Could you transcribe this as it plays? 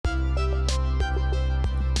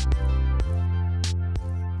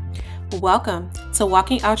Welcome to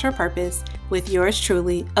Walking Out Your Purpose with yours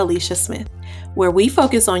truly, Alicia Smith, where we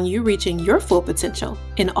focus on you reaching your full potential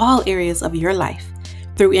in all areas of your life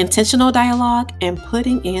through intentional dialogue and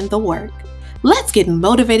putting in the work. Let's get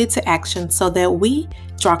motivated to action so that we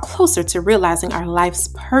draw closer to realizing our life's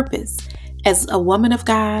purpose as a woman of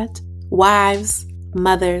God, wives,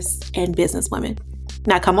 mothers, and businesswomen.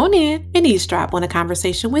 Now come on in and eavesdrop on a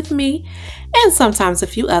conversation with me and sometimes a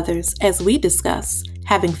few others as we discuss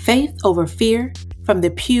having faith over fear from the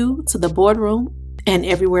pew to the boardroom and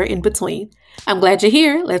everywhere in between. I'm glad you're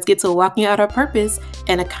here. Let's get to walking out our purpose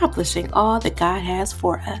and accomplishing all that God has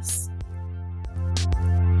for us.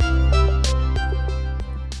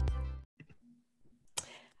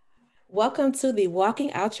 Welcome to the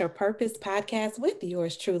Walking Out Your Purpose podcast with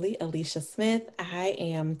yours truly, Alicia Smith. I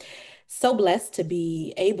am so blessed to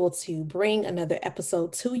be able to bring another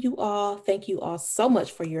episode to you all. Thank you all so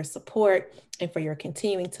much for your support and for your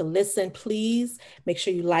continuing to listen. Please make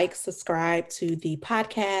sure you like, subscribe to the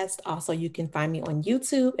podcast. Also, you can find me on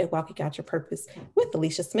YouTube at Walking Out Your Purpose with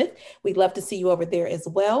Alicia Smith. We'd love to see you over there as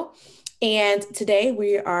well. And today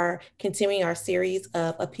we are continuing our series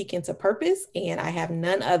of A Peek into Purpose. And I have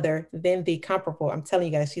none other than the comparable. I'm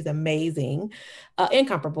telling you guys, she's amazing,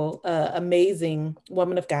 incomparable, amazing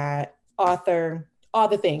woman of God, author, all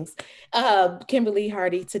the things. Kimberly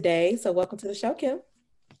Hardy today. So welcome to the show, Kim.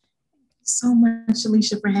 So much,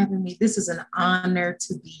 Alicia, for having me. This is an honor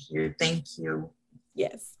to be here. Thank you.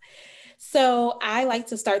 Yes. So I like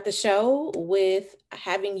to start the show with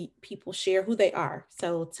having people share who they are.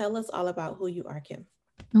 So tell us all about who you are, Kim.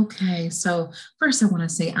 Okay. So first I want to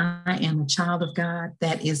say I am a child of God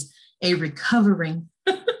that is a recovering,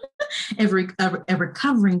 a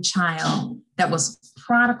recovering child that was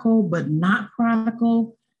prodigal, but not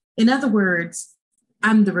prodigal. In other words,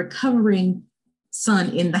 I'm the recovering son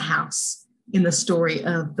in the house in the story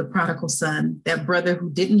of the prodigal son, that brother who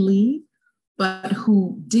didn't leave, but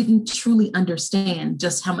who didn't truly understand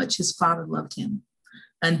just how much his father loved him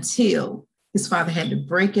until his father had to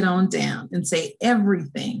break it on down and say,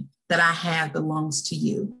 everything that I have belongs to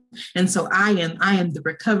you. And so I am the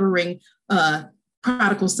recovering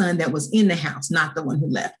prodigal son that was in the house, not the one who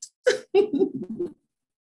left.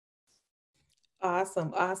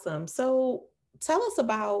 Awesome. So tell us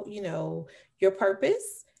about, your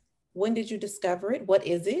purpose. When did you discover it? What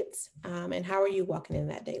is it? And how are you walking in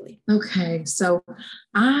that daily? Okay, so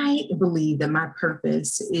I believe that my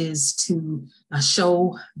purpose is to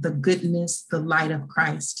show the goodness, the light of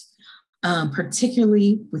Christ,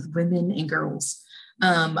 particularly with women and girls.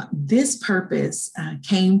 This purpose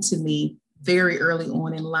came to me very early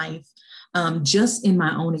on in life, just in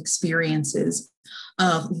my own experiences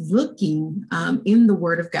of looking in the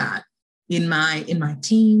Word of God in my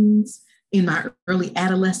teens, in my early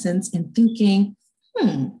adolescence, and thinking,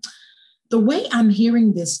 the way I'm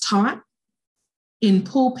hearing this taught in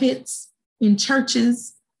pulpits, in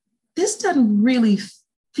churches, this doesn't really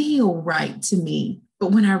feel right to me.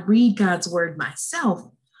 But when I read God's word myself,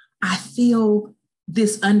 I feel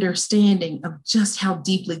this understanding of just how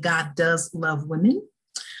deeply God does love women,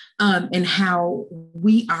 and how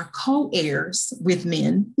we are co-heirs with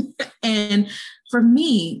men. And for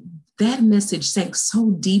me, that message sank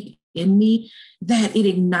so deep in me that it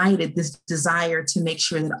ignited this desire to make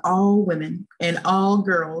sure that all women and all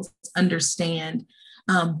girls understand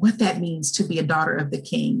what that means to be a daughter of the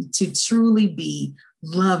King, to truly be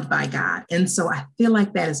loved by God. And so I feel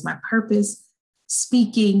like that is my purpose: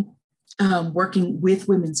 speaking, working with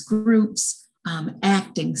women's groups,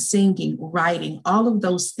 acting, singing, writing, all of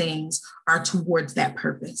those things are towards that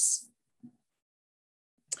purpose.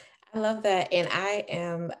 I love that. And I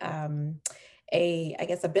am a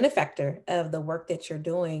benefactor of the work that you're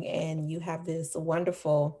doing. And you have this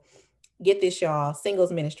wonderful, get this, y'all,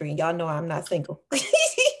 singles ministry. And y'all know I'm not single,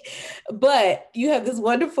 but you have this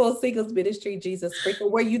wonderful singles ministry, Jesus Sprinkle,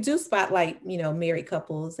 where you do spotlight, married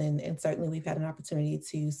couples. And certainly we've had an opportunity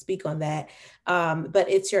to speak on that. But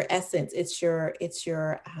it's your essence. It's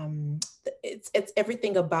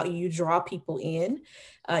everything about you. You draw people in,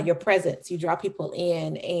 your presence, you draw people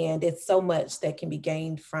in, and it's so much that can be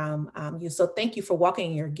gained from you. So thank you for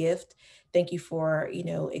walking in your gift. Thank you for,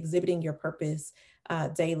 exhibiting your purpose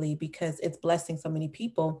daily, because it's blessing so many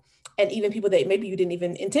people, and even people that maybe you didn't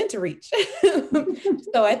even intend to reach.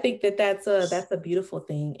 So I think that's a beautiful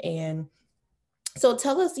thing. And so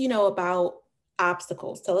tell us, about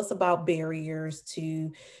obstacles. Tell us about barriers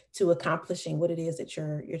to accomplishing what it is that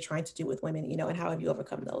you're trying to do with women, and how have you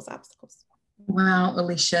overcome those obstacles? Wow,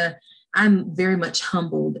 Alicia, I'm very much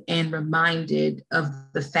humbled and reminded of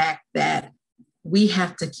the fact that we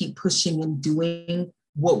have to keep pushing and doing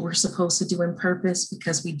what we're supposed to do in purpose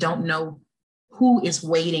because we don't know who is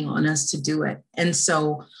waiting on us to do it. And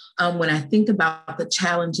so when I think about the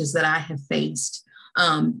challenges that I have faced,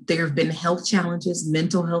 there have been health challenges,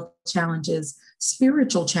 mental health challenges,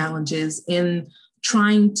 spiritual challenges in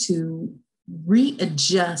trying to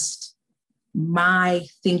readjust my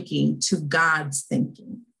thinking to God's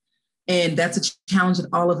thinking. And that's a challenge that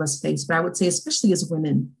all of us face. But I would say, especially as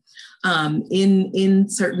women, in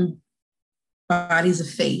certain bodies of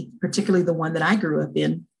faith, particularly the one that I grew up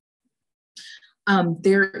in,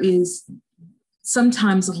 there is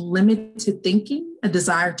sometimes limited thinking, a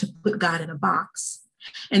desire to put God in a box.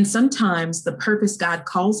 And sometimes the purpose God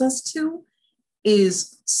calls us to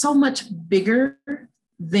is so much bigger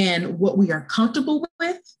than what we are comfortable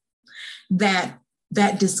with, that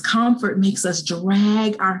discomfort makes us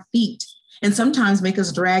drag our feet, and sometimes make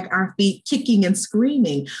us drag our feet kicking and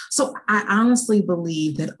screaming. So I honestly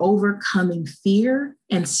believe that overcoming fear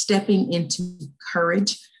and stepping into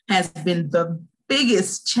courage has been the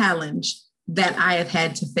biggest challenge that I have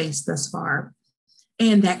had to face thus far.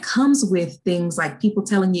 And that comes with things like people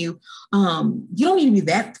telling you, you don't need to be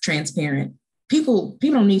that transparent. People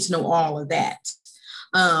don't need to know all of that.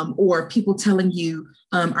 Or people telling you,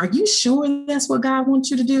 are you sure that's what God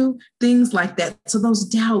wants you to do? Things like that. So those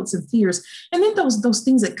doubts and fears, and then those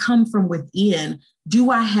things that come from within.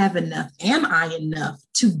 Do I have enough? Am I enough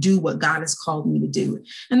to do what God has called me to do?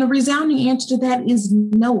 And the resounding answer to that is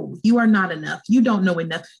no, you are not enough. You don't know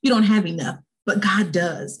enough. You don't have enough, but God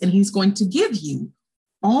does. And he's going to give you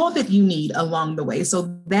all that you need along the way.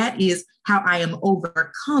 So that is how I am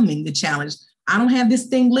overcoming the challenge. I don't have this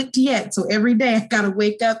thing licked yet. So every day I got to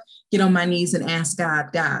wake up, get on my knees and ask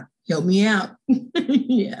God, help me out.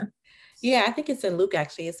 Yeah. Yeah, I think it's in Luke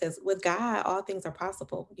actually. It says, "With God, all things are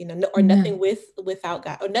possible." Or nothing Amen. without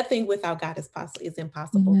God, or nothing without God is possible is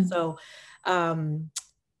impossible. Amen. So, um,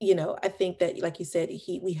 I think that, like you said,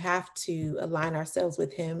 we have to align ourselves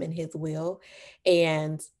with Him and His will,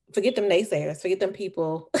 and forget them naysayers, forget them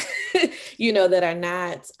people, that are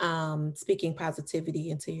not speaking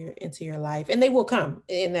positivity into your life, and they will come,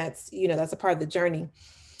 and that's a part of the journey.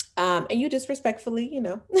 And you just respectfully,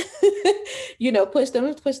 push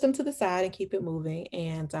them to the side and keep it moving.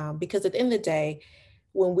 And because at the end of the day,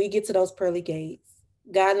 when we get to those pearly gates,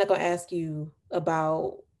 God's not going to ask you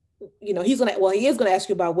about, he is going to ask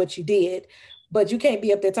you about what you did, but you can't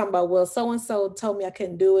be up there talking about, well, so and so told me I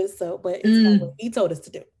couldn't do it. So, but it's about what Mm. He told us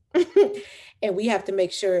to do. And we have to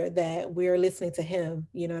make sure that we're listening to Him.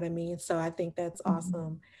 You know what I mean? So I think that's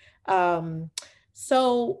awesome. Um,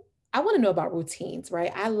 so I want to know about routines,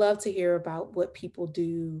 right? I love to hear about what people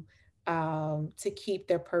do to keep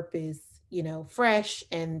their purpose, fresh,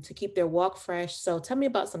 and to keep their walk fresh. So tell me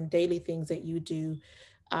about some daily things that you do.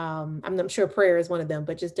 I'm sure prayer is one of them,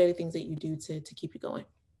 but just daily things that you do to keep you going.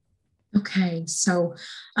 Okay, so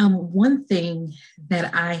one thing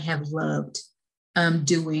that I have loved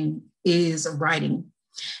doing is writing.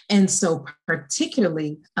 And so,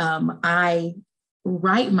 particularly, I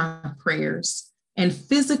write my prayers and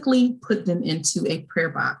physically put them into a prayer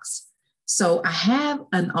box. So, I have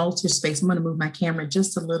an altar space. I'm going to move my camera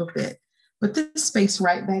just a little bit, but this space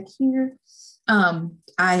right back here,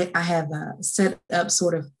 I have set up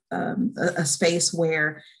sort of a space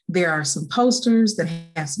where there are some posters that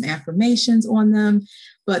have some affirmations on them,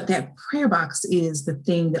 but that prayer box is the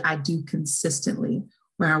thing that I do consistently,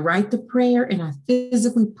 where I write the prayer and I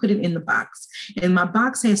physically put it in the box. And my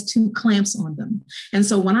box has 2 clamps on them. And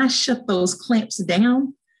so when I shut those clamps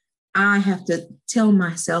down, I have to tell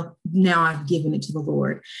myself, now I've given it to the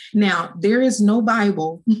Lord. Now, there is no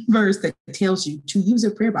Bible verse that tells you to use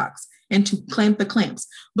a prayer box and to clamp the clamps.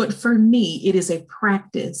 But for me, it is a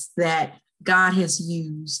practice that God has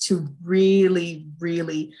used to really,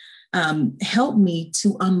 really help me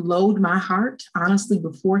to unload my heart, honestly,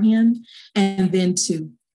 beforehand, and then to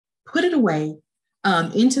put it away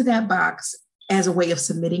into that box as a way of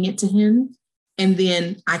submitting it to Him. And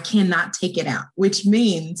then I cannot take it out, which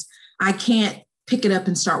means I can't pick it up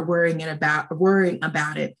and start worrying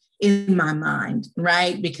about it in my mind,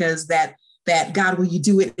 right? Because that God, will you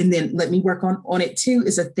do it? And then let me work on it too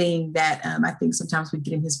is a thing that I think sometimes we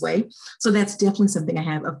get in His way. So that's definitely something I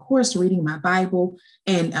have. Of course, reading my Bible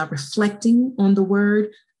and reflecting on the Word,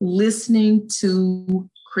 listening to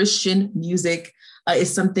Christian music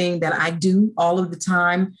is something that I do all of the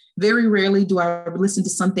time. Very rarely do I listen to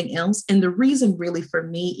something else. And the reason really for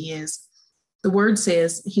me is the Word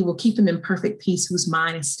says He will keep him in perfect peace whose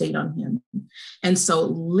mind is stayed on Him. And so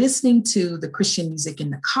listening to the Christian music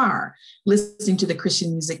in the car, listening to the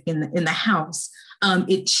Christian music in the house,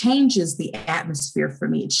 it changes the atmosphere for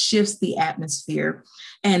me. It shifts the atmosphere.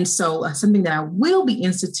 And so something that I will be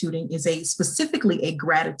instituting is specifically a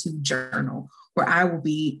gratitude journal, where I will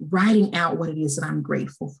be writing out what it is that I'm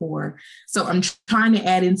grateful for. So I'm trying to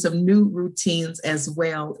add in some new routines as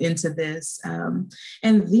well into this. And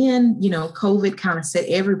then, COVID kind of set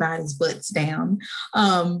everybody's butts down.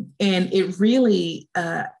 And it really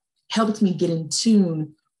helped me get in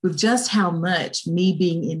tune with just how much me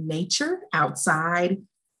being in nature outside,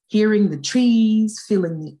 hearing the trees,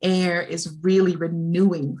 feeling the air is really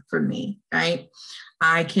renewing for me, right?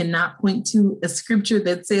 I cannot point to a scripture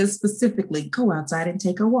that says specifically, go outside and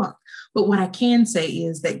take a walk. But what I can say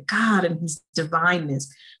is that God and his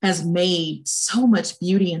divineness has made so much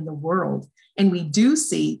beauty in the world. And we do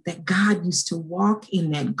see that God used to walk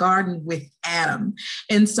in that garden with Adam.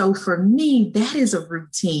 And so for me, that is a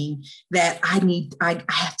routine that I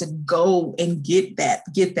have to go and get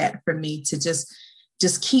that for me to just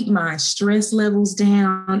keep my stress levels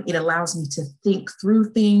down. It allows me to think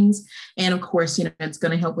through things. And of course, it's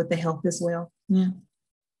going to help with the health as well. Yeah.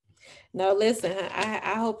 No, listen,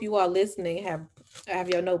 I hope you all listening have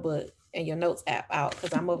your notebook and your notes app out,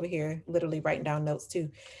 because I'm over here literally writing down notes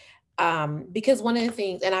too. Because one of the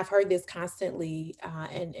things, and I've heard this constantly,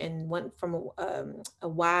 and one from a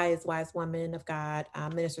wise woman of God,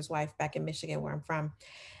 minister's wife back in Michigan, where I'm from,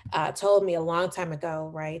 told me a long time ago,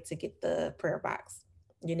 right, to get the prayer box,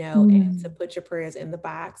 and to put your prayers in the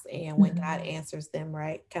box. And when God answers them,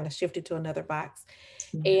 right, kind of shift it to another box.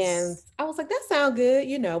 And I was like, that sounds good,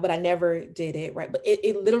 but I never did it. Right. But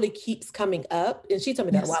it literally keeps coming up. And she told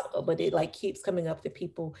me that a while ago, but it like keeps coming up that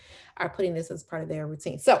people are putting this as part of their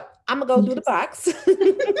routine. So I'm gonna go do the box.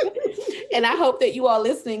 And I hope that you all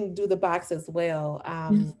listening do the box as well.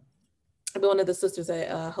 One of the sisters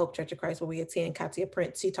at Hope Church of Christ, where we attend, Katia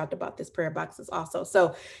Prince, she talked about this prayer boxes also.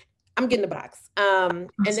 So I'm getting the box. And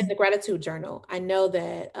then the gratitude journal. I know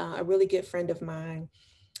that a really good friend of mine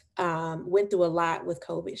went through a lot with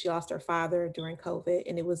COVID. She lost her father during COVID,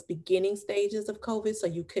 and it was beginning stages of COVID. So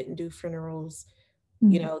you couldn't do funerals,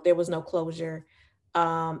 there was no closure.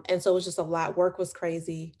 And so it was just a lot. Work was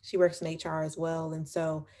crazy. She works in HR as well. And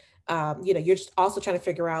so, you're just also trying to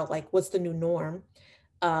figure out like, what's the new norm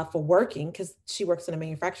for working, because she works in a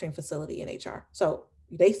manufacturing facility in HR. So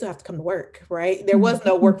they still have to come to work, right? There was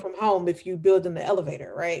no work from home if you build in the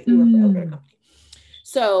elevator, right? We were for elevator company.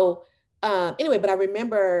 So anyway, but I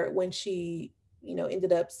remember when she,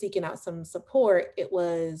 ended up seeking out some support, it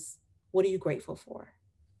was, what are you grateful for?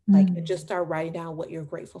 Like, just start writing down what you're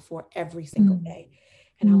grateful for every single day.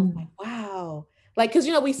 And I was like, wow. Like, cause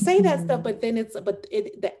we say that stuff, but then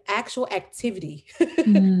the actual activity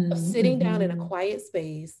of sitting down in a quiet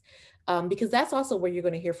space, because that's also where you're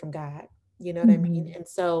going to hear from God, you know what I mean? And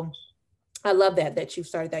so I love that you've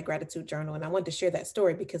started that gratitude journal. And I wanted to share that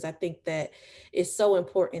story because I think that it's so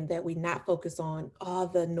important that we not focus on all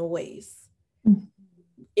the noise.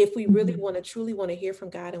 If we really truly want to hear from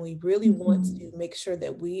God, and we really want to make sure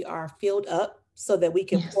that we are filled up so that we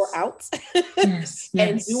can pour out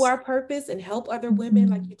and do our purpose and help other women,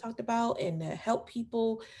 like you talked about, and help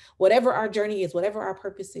people, whatever our journey is, whatever our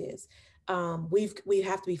purpose is, we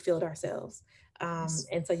have to be filled ourselves.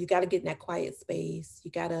 And so you got to get in that quiet space. You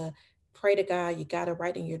got to pray to God. You got to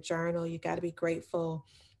write in your journal. You got to be grateful.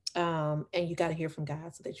 And you got to hear from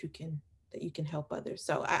God so that you can help others.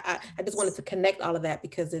 So I just wanted to connect all of that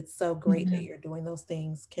because it's so great that you're doing those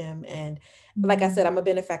things, Kim. And like I said, I'm a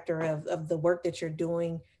benefactor of the work that you're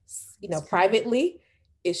doing, privately.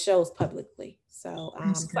 It shows publicly. So,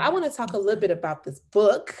 so I want to talk a little bit about this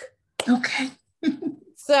book. Okay.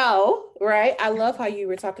 So, right. I love how you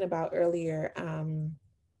were talking about earlier,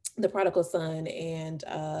 the prodigal son and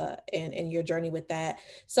your journey with that.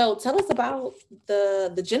 So tell us about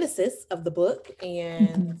the genesis of the book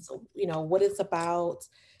and what it's about,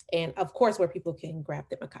 and of course where people can grab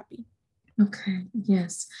them a copy. Okay.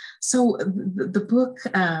 Yes. So the book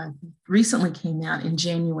recently came out in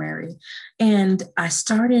January, and I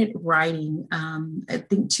started writing, I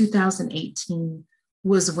think 2018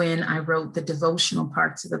 was when I wrote the devotional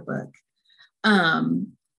parts of the book.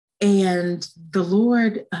 And the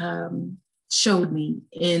Lord showed me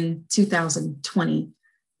in 2020,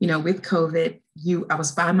 with COVID, I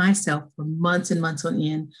was by myself for months and months on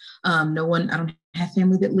end. I don't have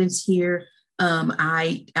family that lives here.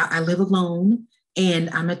 I live alone, and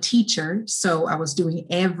I'm a teacher. So I was doing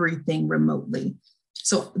everything remotely.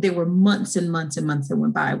 So there were months and months and months that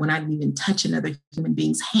went by when I didn't even touch another human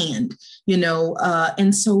being's hand,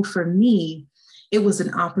 and so for me, it was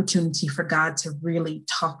an opportunity for God to really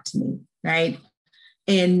talk to me, right?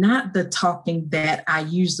 and not the talking that I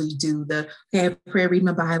usually do, the, okay, I pray, read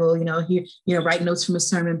my Bible, here, write notes from a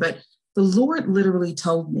sermon. But the Lord literally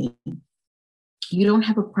told me, you don't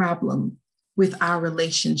have a problem with our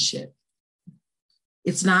relationship.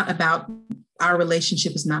 It's not about our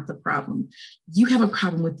relationship is not the problem. You have a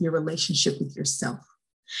problem with your relationship with yourself.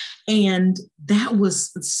 And that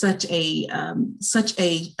was such a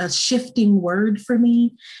shifting word for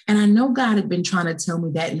me. And I know God had been trying to tell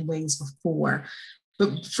me that in ways before,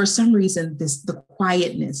 but for some reason, the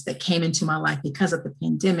quietness that came into my life because of the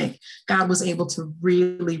pandemic, God was able to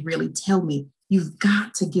really, really tell me, you've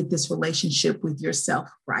got to get this relationship with yourself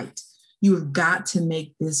right. You have got to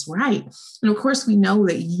make this right. And of course, we know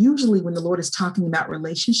that usually when the Lord is talking about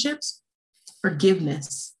relationships,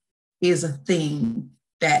 forgiveness is a thing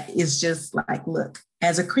that is just like, look,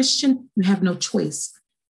 as a Christian, you have no choice.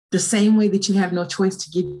 The same way that you have no choice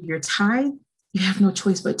to give your tithe, you have no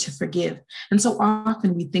choice but to forgive. And so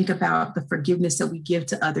often we think about the forgiveness that we give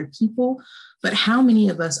to other people, but how many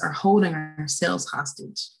of us are holding ourselves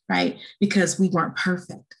hostage, right? Because we weren't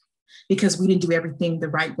perfect, because we didn't do everything the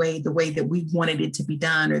right way, the way that we wanted it to be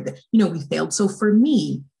done, or that, we failed. So for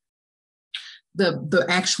me, the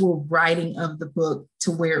actual writing of the book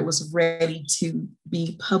to where it was ready to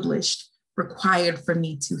be published required for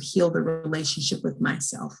me to heal the relationship with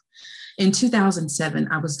myself. In 2007,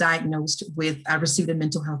 I received a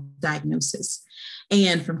mental health diagnosis.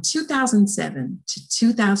 And from 2007 to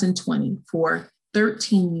 2020, for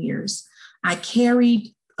 13 years, I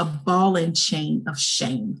carried a ball and chain of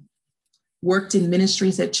shame, worked in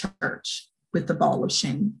ministries at church with the ball of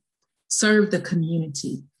shame, served the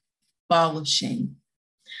community, ball of shame,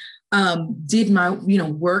 did my,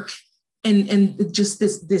 work, and just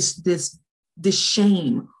this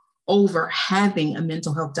shame over having a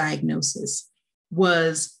mental health diagnosis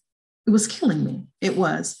was killing me. It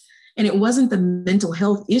was. And it wasn't the mental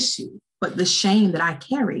health issue, but the shame that I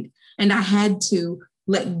carried. And I had to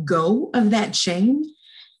let go of that shame.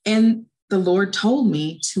 And the Lord told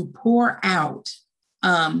me to pour out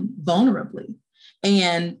vulnerably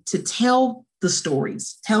and to tell all the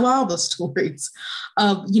stories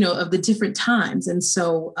of the different times. And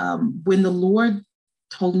so when the Lord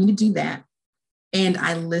told me to do that, and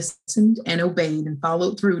I listened and obeyed and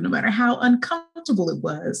followed through, no matter how uncomfortable it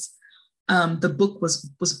was, the book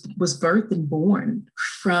was birthed and born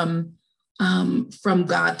from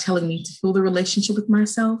God telling me to heal the relationship with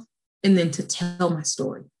myself and then to tell my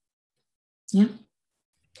story. Yeah.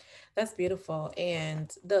 That's beautiful.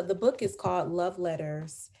 And the book is called Love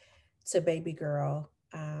Letters to Baby Girl.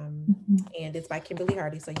 And it's by Kimberly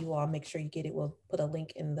Hardy. So you all make sure you get it. We'll put a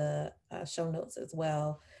link in the show notes as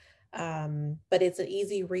well. But it's an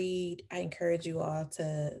easy read. I encourage you all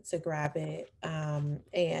to grab it.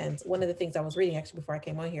 And one of the things I was reading actually before I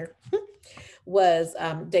came on here was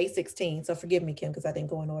day 16. So forgive me, Kim, because I didn't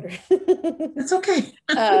go in order. It's okay.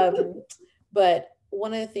 But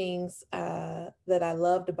one of the things that I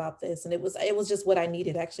loved about this, and it was just what I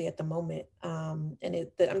needed actually at the moment. I'm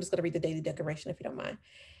just going to read the daily declaration if you don't mind.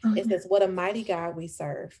 It says, "What a mighty God we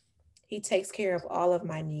serve. He takes care of all of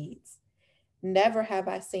my needs. Never have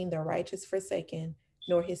I seen the righteous forsaken,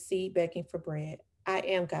 nor his seed begging for bread. I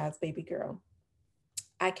am God's baby girl.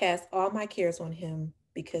 I cast all my cares on him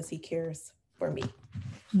because he cares for me."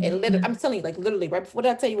 And literally, I'm telling you, like literally, right before, what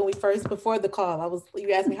did I tell you before the call,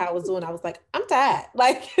 you asked me how I was doing. I was like, I'm tired.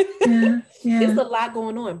 Like, it's a lot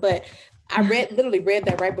going on. But I literally read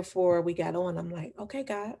that right before we got on. I'm like, okay,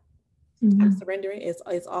 God, I'm surrendering.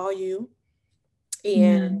 It's all you.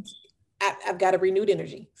 And I've got a renewed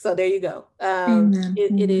energy. So there you go.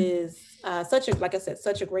 It is like I said,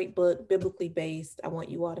 such a great book, biblically based. I want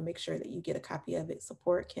you all to make sure that you get a copy of it.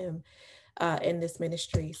 Support Kim in this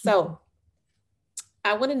ministry. So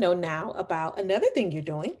I want to know now about another thing you're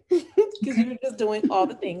doing, because you're just doing all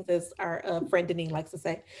the things, as our friend Denise likes to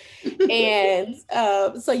say. And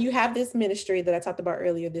so you have this ministry that I talked about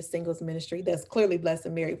earlier, this singles ministry that's clearly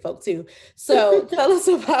blessing married folk too. So tell us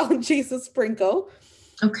about Jesus Sprinkle.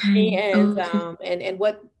 Okay. And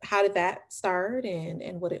how did that start,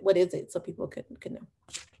 and what is it, so people could know?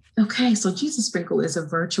 Okay, so Jesus Sprinkle is a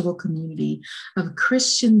virtual community of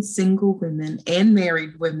Christian single women and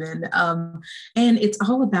married women. And it's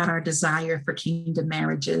all about our desire for kingdom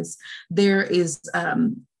marriages. There is,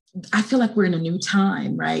 I feel like we're in a new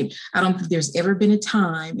time, right? I don't think there's ever been a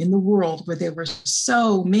time in the world where there were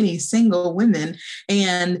so many single women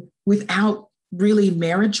and without really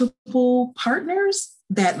marriageable partners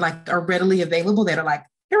that like are readily available, that are like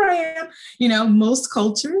here I am. Most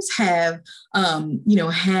cultures have,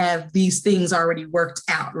 have these things already worked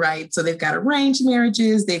out, right? So they've got arranged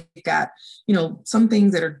marriages, they've got, some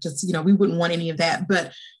things that are just, we wouldn't want any of that.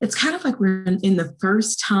 But it's kind of like we're in the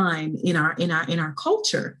first time in our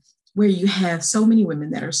culture where you have so many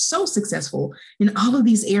women that are so successful in all of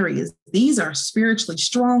these areas. These are spiritually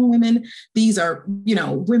strong women. These are,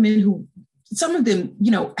 women who, some of them,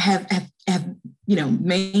 have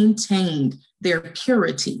maintained their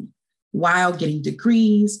purity while getting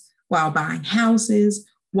degrees, while buying houses,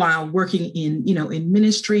 while working in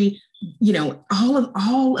ministry,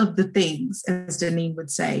 all of the things, as Deneen would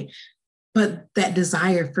say. But that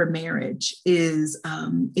desire for marriage is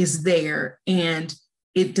there, and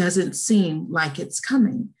it doesn't seem like it's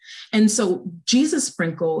coming. And so Jesus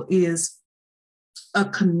Sprinkle is a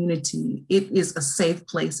community. It is a safe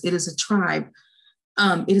place. It is a tribe.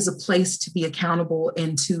 It is a place to be accountable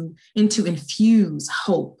and to infuse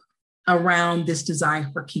hope around this desire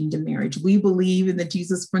for kingdom marriage. We believe in the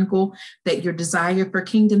Jesus Sprinkle that your desire for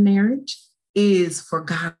kingdom marriage is for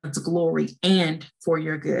God's glory and for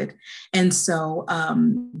your good. And so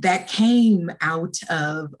that came out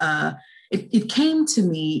of it came to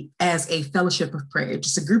me as a fellowship of prayer,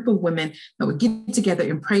 just a group of women that would get together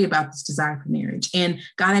and pray about this desire for marriage. And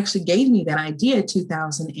God actually gave me that idea in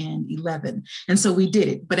 2011. And so we did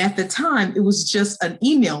it. But at the time, it was just an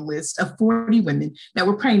email list of 40 women that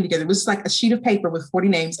were praying together. It was like a sheet of paper with 40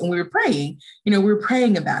 names, and we were praying. We were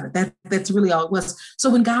praying about it. That's really all it was. So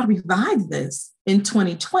when God revived this in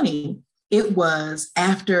 2020, it was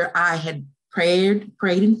after I had prayed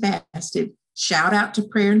and fasted. Shout out to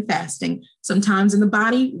prayer and fasting. Sometimes in the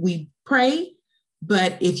body, we pray,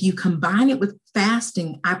 but if you combine it with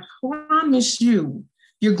fasting, I promise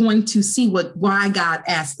you're going to see why God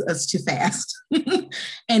asked us to fast.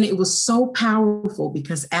 And it was so powerful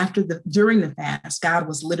because during the fast, God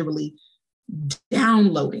was literally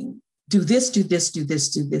downloading, do this, do this, do this,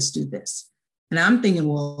 do this, do this. And I'm thinking,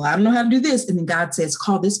 well, I don't know how to do this. And then God says,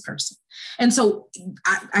 call this person. And so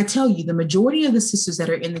I tell you, the majority of the sisters that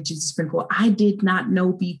are in the Jesus Sprinkle, I did not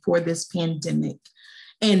know before this pandemic.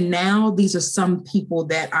 And now these are some people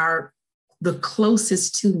that are the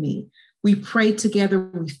closest to me. We pray together,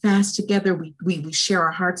 we fast together, we share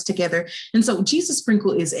our hearts together. And so Jesus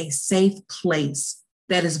Sprinkle is a safe place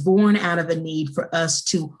that is born out of a need for us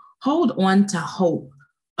to hold on to hope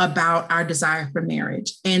about our desire for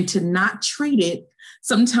marriage and to not treat it.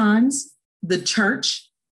 Sometimes the church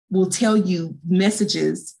will tell you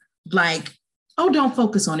messages like, oh, don't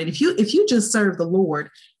focus on it. If you just serve the Lord,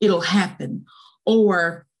 it'll happen.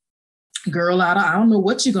 Or, girl, I don't know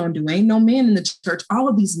what you're going to do. Ain't no man in the church. All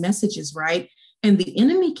of these messages, right? And the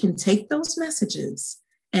enemy can take those messages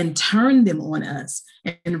and turn them on us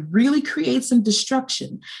and really create some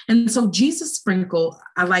destruction. And so Jesus Sprinkle,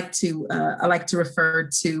 I like to refer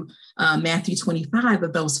to Matthew 25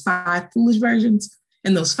 of those 5 foolish virgins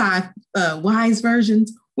and those 5 wise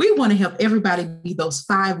virgins. We want to help everybody be those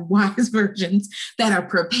 5 wise virgins that are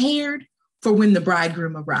prepared for when the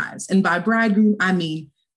bridegroom arrives. And by bridegroom, I mean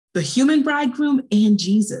the human bridegroom and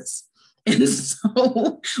Jesus. And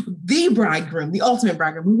so the bridegroom, the ultimate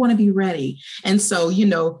bridegroom, we want to be ready. And so,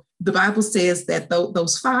 the Bible says that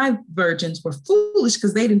those 5 virgins were foolish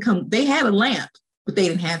because they didn't come, they had a lamp, but they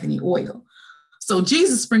didn't have any oil. So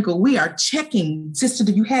Jesus Sprinkle, we are checking, sister,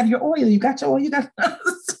 do you have your oil? You got your oil? You got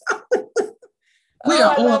We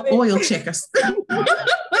are oil checkers.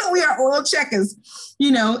 We are oil checkers,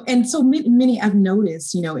 and so many I've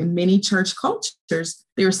noticed, in many church cultures,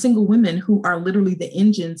 there are single women who are literally the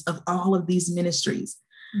engines of all of these ministries.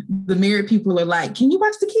 The married people are like, can you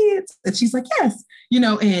watch the kids? And she's like, yes,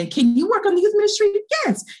 and can you work on the youth ministry?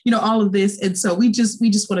 Yes, all of this. And so we just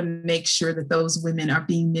want to make sure that those women are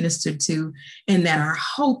being ministered to and that our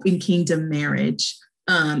hope in kingdom marriage,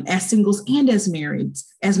 as singles and as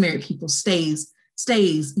married people stays,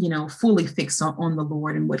 fully fixed on the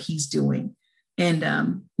Lord and what he's doing.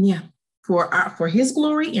 And for his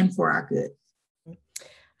glory and for our good.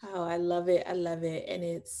 Oh, I love it. I love it. And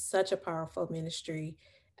it's such a powerful ministry.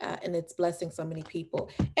 And it's blessing so many people.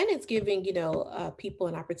 And it's giving, people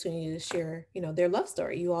an opportunity to share, their love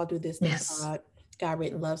story. You all do this thing called God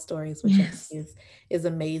Written Love Stories, which I think is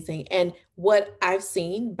amazing. And what I've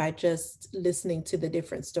seen by just listening to the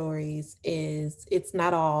different stories is it's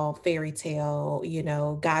not all fairy tale,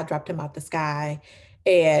 God dropped him out the sky.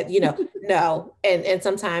 And, no. And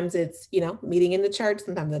sometimes it's, meeting in the church.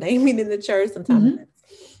 Sometimes it ain't meeting in the church. Sometimes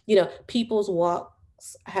it's, people's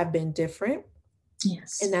walks have been different.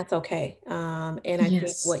 Yes. And that's okay. And I think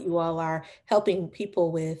what you all are helping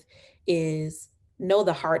people with is know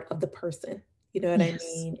the heart of the person. You know what I Yes.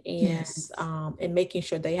 mean? Yes. And making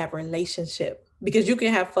sure they have a relationship, because you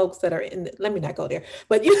can have folks that are let me not go there,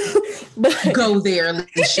 but you, but Go there,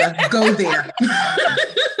 Alicia. Go there.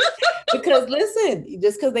 because listen,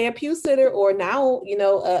 just because they're a pew sitter, or now,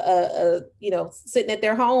 sitting at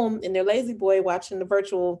their home in their lazy boy watching the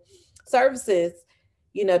virtual services,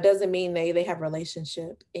 doesn't mean they have a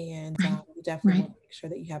relationship. And Right. you definitely Right. want to make sure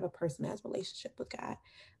that you have a person that has a relationship with God.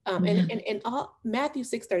 Amen. And all Matthew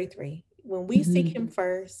 6:33, when we seek Mhm. him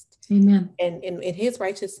first Amen. and his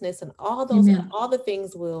righteousness, and Amen. all the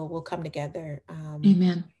things will come together.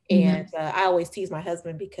 Amen. And Amen. I always tease my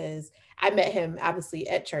husband because I met him obviously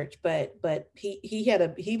at church, but he had a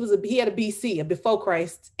BC, a before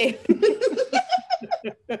Christ, and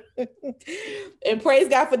praise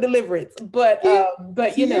God for deliverance. But so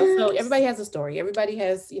Yes. everybody has a story. Everybody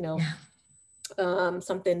has Yeah.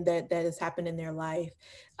 something that has happened in their life.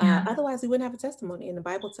 Yeah. Otherwise, we wouldn't have a testimony. And the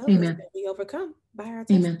Bible tells us Amen. that we overcome by our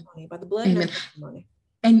Amen. testimony, by the blood and our Amen. testimony.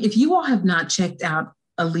 And if you all have not checked out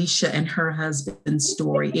Alicia and her husband's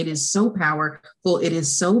story, it is so powerful. It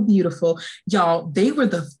is so beautiful. Y'all, they were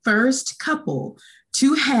the first couple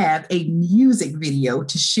to have a music video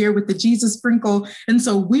to share with the Jesus Sprinkle. And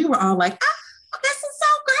so we were all like, oh, this is so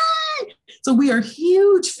great. So we are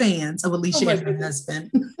huge fans of Oh Alicia my and her goodness.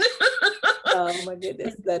 husband. Oh my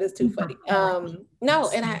goodness, that is too Super funny. powerful.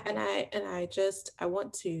 No, Yes. I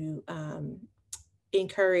want to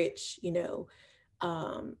encourage,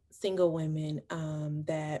 single women,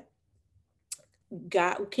 that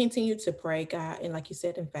God, continue to pray, God, and like you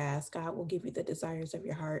said, and fast. God will give you the desires of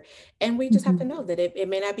your heart, and we just have to Mhm. know that it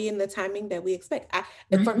may not be in the timing that we expect.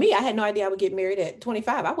 Right. For me, I had no idea I would get married at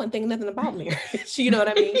 25. I wasn't thinking nothing about marriage. You know what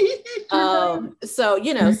I mean? Right.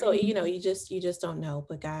 You just don't know,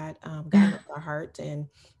 but God Yeah. knows our heart, and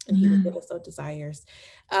He will give Amen. us those desires.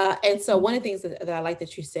 And so one of the things that I like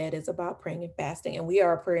that you said is about praying and fasting, and we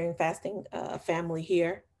are a prayer and fasting family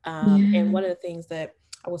here. And Yeah. one of the things that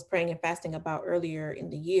I was praying and fasting about earlier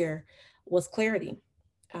in the year was clarity,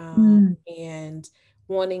 Mm. and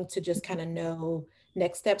wanting to just kind of know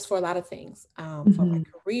next steps for a lot of things, for my Mhm.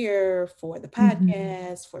 career, for the Mhm.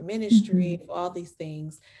 podcast, for ministry, Mhm. for all these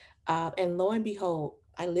things. And lo and behold,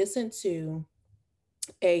 I listened to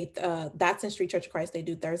a Dotson Street Church of Christ. They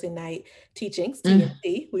do Thursday night teachings, Mm.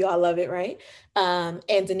 TNT. We all love it, right? And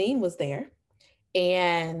Deneen was there,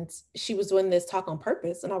 and she was doing this talk on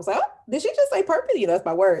purpose, and I was like, oh, did she just say purpose? That's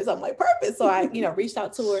my words. I'm like, purpose. So I reached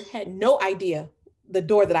out to her, had no idea the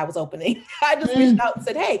door that I was opening. I just reached Mm. out and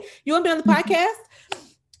said, hey, you want to be on the Mhm. podcast?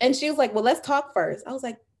 And she was like, well, let's talk first. I was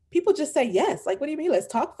like, people just say yes. Like, what do you mean let's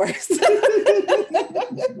talk first?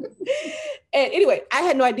 And anyway, I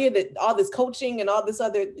had no idea that all this coaching and all these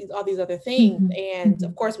other things. Mhm. And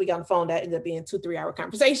of Mhm. course we got on the phone. That ended up being 2-3 hour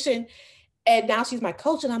conversation, and now she's my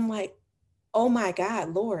coach, and I'm like, oh my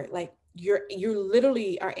God, Lord, like you're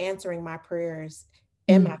literally are answering my prayers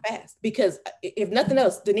and my Mm. fast, because if nothing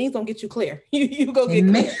else, Denise's gonna get you clear. You go get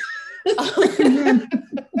Amen. clear. Amen.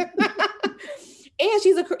 And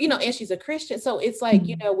she's a Christian, so it's like,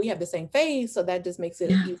 Mm. we have the same faith, so that just makes it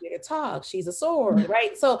Yeah. easier to talk. She's a sword, Yeah.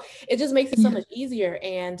 right? So it just makes it so Yeah. much easier.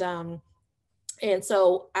 And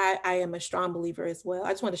so I am a strong believer as well.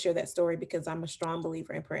 I just want to share that story because I'm a strong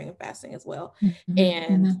believer in praying and fasting as well. Amen.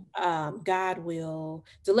 And Amen. God will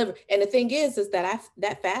deliver. And the thing is that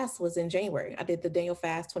that fast was in January. I did the Daniel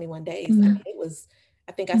fast 21 days. I mean, Amen.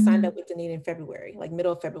 I think I signed up Amen. with Denise in February, like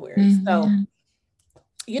middle of February. So, Amen.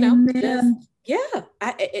 just, Amen. yeah,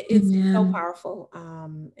 it's so Amen. powerful.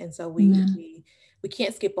 And so Amen. we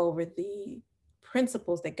can't skip over the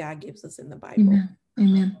principles that God gives us in the Bible. Amen.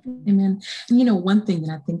 Amen. Amen. And one thing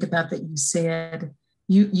that I think about that you said,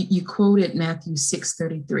 you quoted Matthew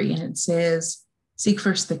 6:33, and it says, seek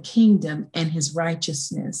first the kingdom and his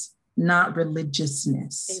righteousness, not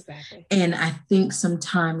religiousness. Exactly. And I think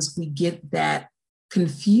sometimes we get that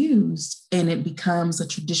confused, and it becomes a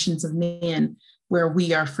traditions of men where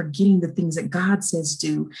we are forgetting the things that God says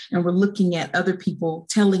do, and we're looking at other people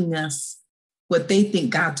telling us what they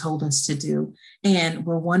think God told us to do, and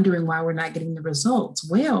we're wondering why we're not getting the results.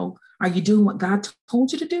 Well, are you doing what God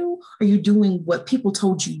told you to do? Are you doing what people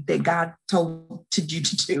told you that God told you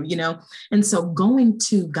to do? And so going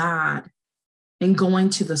to God and going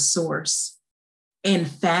to the source and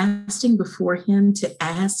fasting before him to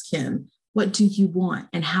ask him, what do you want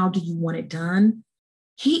and how do you want it done?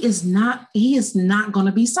 He is not going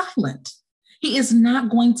to be silent. He is not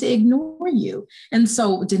going to ignore you. And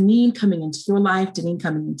so Deneen coming into your life, Deneen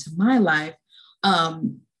coming into my life,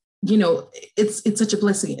 it's such a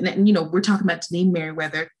blessing. And we're talking about Deneen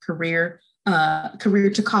Merriweather, career career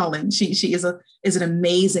to calling. She is an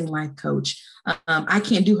amazing life coach. I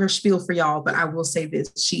can't do her spiel for y'all, but I will say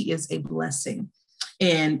this: she is a blessing,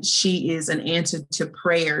 and she is an answer to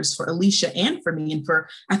prayers for Alicia and for me, and for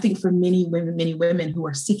I think for many women who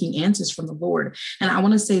are seeking answers from the Lord. And I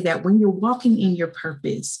want to say that when you're walking in your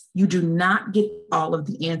purpose, you do not get all of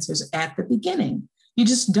the answers at the beginning. You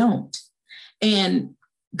just don't. And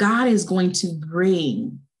God is going to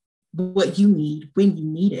bring what you need when you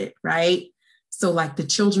need it, right? So, like the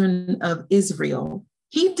children of Israel,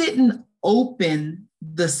 he didn't open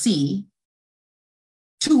the sea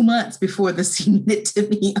 2 months before the sea needed to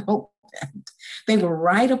be opened. They were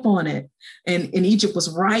right up on it, and Egypt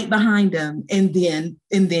was right behind them. And then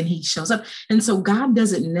he shows up. And so God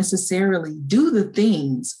doesn't necessarily do the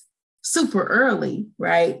things super early,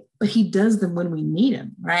 right? But he does them when we need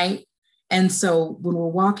him, right? And so when we're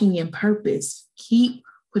walking in purpose, keep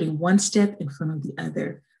putting one step in front of the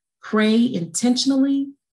other. Pray intentionally,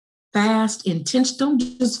 fast, intention. Don't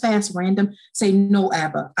just fast random. Say, no,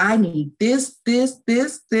 Abba, I need this, and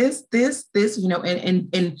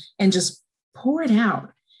just pour it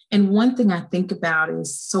out. And one thing I think about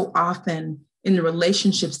is so often in the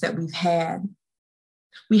relationships that we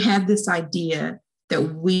have this idea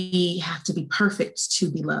that we have to be perfect to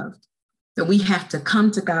be loved, that we have to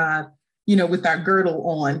come to God, with our girdle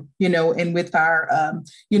on, and with our,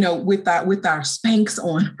 with our Spanx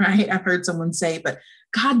on, right? I've heard someone say, but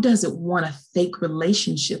God doesn't want a fake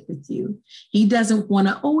relationship with you. He doesn't want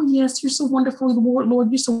to, oh, yes, you're so wonderful, Lord,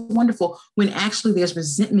 you're so wonderful, when actually there's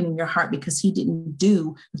resentment in your heart because he didn't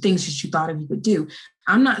do the things that you thought he would do.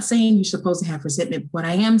 I'm not saying you're supposed to have resentment. What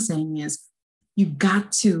I am saying is you've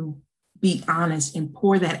got to be honest and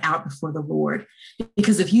pour that out before the Lord.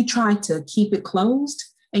 Because if you try to keep it closed,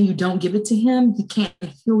 and you don't give it to him, he can't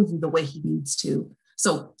heal you the way he needs to.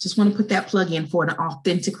 So just want to put that plug in for an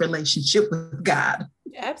authentic relationship with God.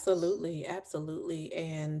 Absolutely, absolutely.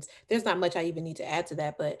 And there's not much I even need to add to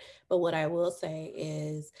that, but what I will say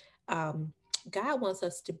is um God wants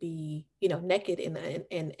us to be, naked and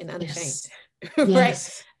unashamed. Yes. Right?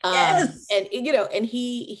 Yes. Yes. And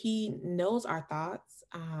he knows our thoughts.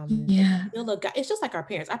 And he's Yeah. still a God. It's just like our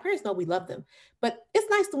parents. Our parents know we love them, but it's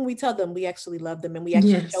nice when we tell them we actually love them and we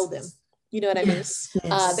actually show them. Yes. You know what I mean? Yes.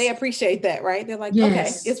 They Yes. appreciate that, right? They're like, okay,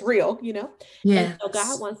 it's Yes. real. And so God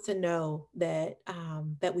Yes. wants to know that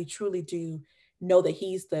we truly do know that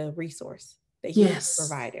He's the resource, that He's the Yes.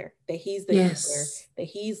 provider, that He's the healer, Yes. that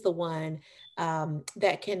He's the one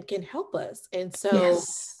that can help us. And so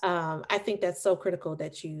Yes. I think that's so critical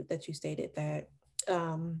that you stated that.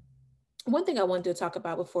 Um, One thing I wanted to talk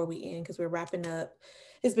about before we end, because we're wrapping up.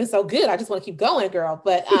 It's been so good. I just want to keep going, girl.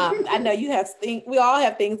 But I know you have things. We all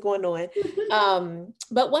have things going on.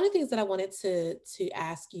 But one of the things that I wanted to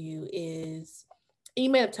ask you is,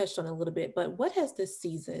 you may have touched on it a little bit, but what has this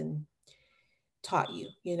season taught you?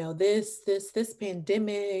 This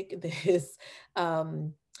pandemic, this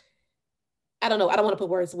I don't know. I don't want to put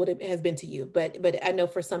words what it has been to you, but I know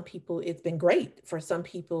for some people it's been great. For some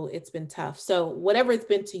people it's been tough. So whatever it's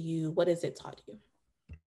been to you, what has it taught you?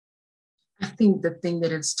 I think the thing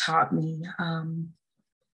that it's taught me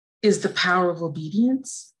is the power of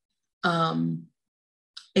obedience, um,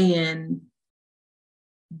 and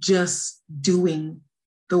just doing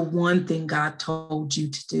the one thing God told you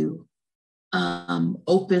to do,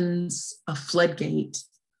 opens a floodgate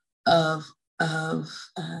of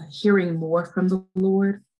hearing more from the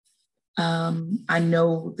Lord. I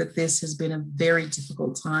know that this has been a very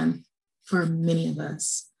difficult time for many of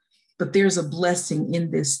us, but there's a blessing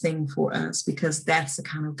in this thing for us because that's the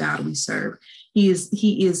kind of God we serve. He is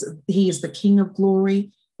the King of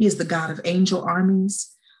glory. He is the God of angel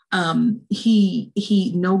armies.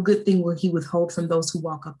 He no good thing will he withhold from those who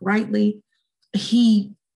walk uprightly.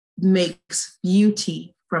 He makes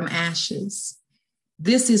beauty from ashes.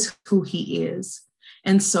 This is who he is.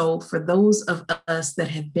 And so for those of us that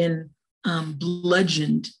have been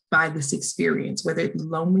bludgeoned by this experience, whether it be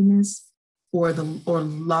loneliness or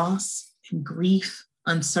loss and grief,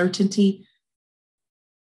 uncertainty,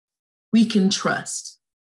 we can trust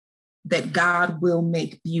that God will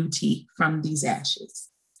make beauty from these ashes.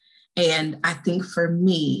 And I think for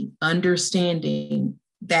me, understanding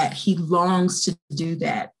that he longs to do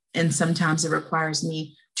that, and sometimes it requires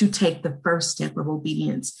me to take the first step of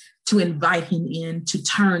obedience, to invite him in, to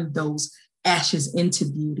turn those ashes into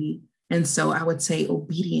beauty. And so I would say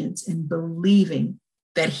obedience and believing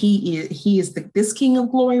that he is this King of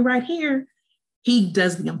glory right here. He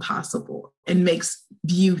does the impossible and makes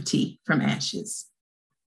beauty from ashes.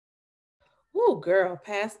 Oh, girl,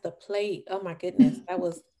 pass the plate. Oh my goodness. That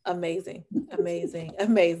was amazing. Amazing.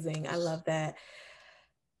 Amazing. I love that.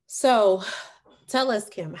 So tell us,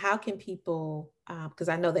 Kim, how can people, because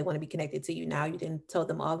I know they want to be connected to you now, you didn't tell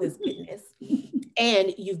them all this goodness,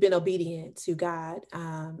 and you've been obedient to God.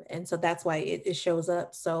 And so that's why it shows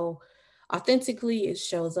up so authentically, it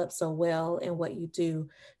shows up so well in what you do.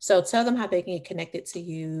 So tell them how they can get connected to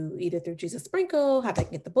you, either through Jesus Sprinkle, how they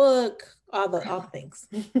can get the book, all the things.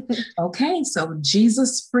 Okay, so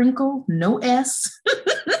Jesus Sprinkle, no S.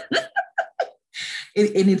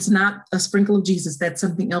 And it's not a sprinkle of Jesus. That's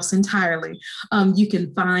something else entirely. You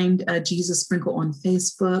can find Jesus Sprinkle on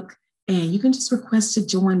Facebook, and you can just request to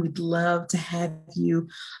join. We'd love to have you.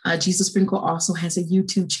 Jesus Sprinkle also has a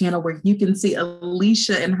YouTube channel where you can see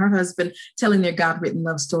Alicia and her husband telling their God-written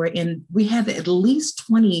love story. And we have at least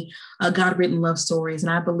 20 God-written love stories.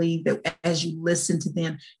 And I believe that as you listen to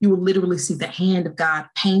them, you will literally see the hand of God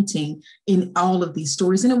painting in all of these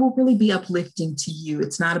stories. And it will really be uplifting to you.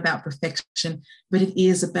 It's not about perfection, but it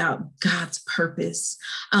is about God's purpose.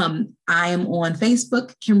 I am on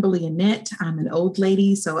Facebook, Kimberly Annette. I'm an old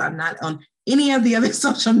lady, so I'm not on any of the other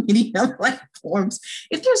social media platforms.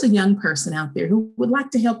 If there's a young person out there who would like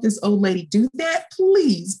to help this old lady do that,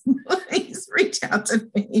 please reach out to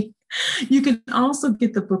me. You can also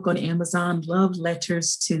get the book on Amazon, Love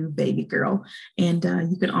Letters to Baby Girl. And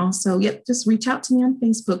you can also, just reach out to me on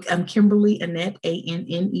Facebook. I'm Kimberly Annette,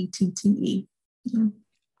 Annette. Yeah.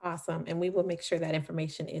 Awesome. And we will make sure that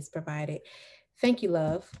information is provided. Thank you,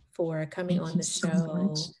 love, for coming on the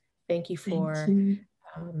show. Thank you for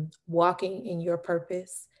walking in your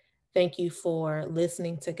purpose. Thank you for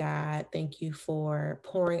listening to God. Thank you for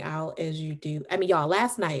pouring out as you do. I mean, y'all,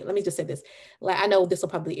 last night, let me just say this. I know this will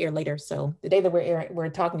probably air later. So the day that we're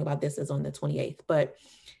talking about this is on the 28th, but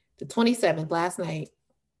the 27th, last night,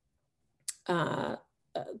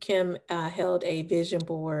 Kim held a vision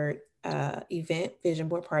board event, vision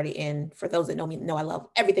board party. And for those that know me, know I love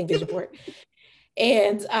everything vision board.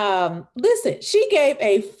 And listen, she gave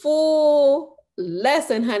a full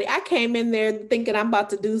lesson, honey. I came in there thinking I'm about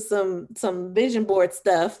to do some vision board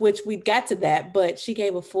stuff, which we got to that, but she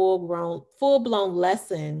gave a full-blown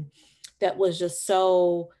lesson that was just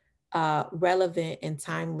so relevant and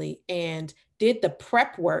timely, and did the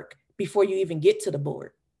prep work before you even get to the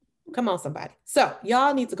board. Come on, somebody. So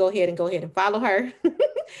y'all need to go ahead and follow her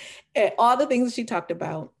and all the things she talked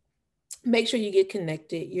about. Make sure you get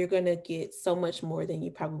connected. You're going to get so much more than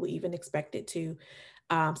you probably even expected to.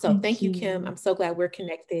 So thank you, Kim. I'm so glad we're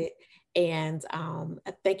connected. And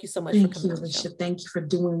thank you so much for coming on the show. Thank you for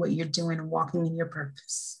doing what you're doing and walking in your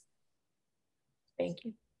purpose. Thank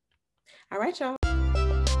you. All right, y'all.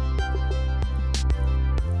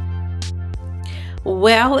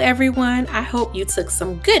 Well, everyone, I hope you took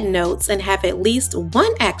some good notes and have at least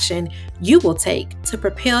one action you will take to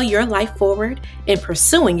propel your life forward in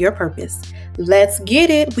pursuing your purpose. Let's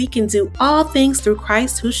get it. We can do all things through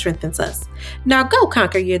Christ who strengthens us. Now go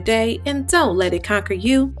conquer your day and don't let it conquer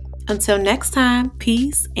you. Until next time,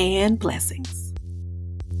 peace and blessings.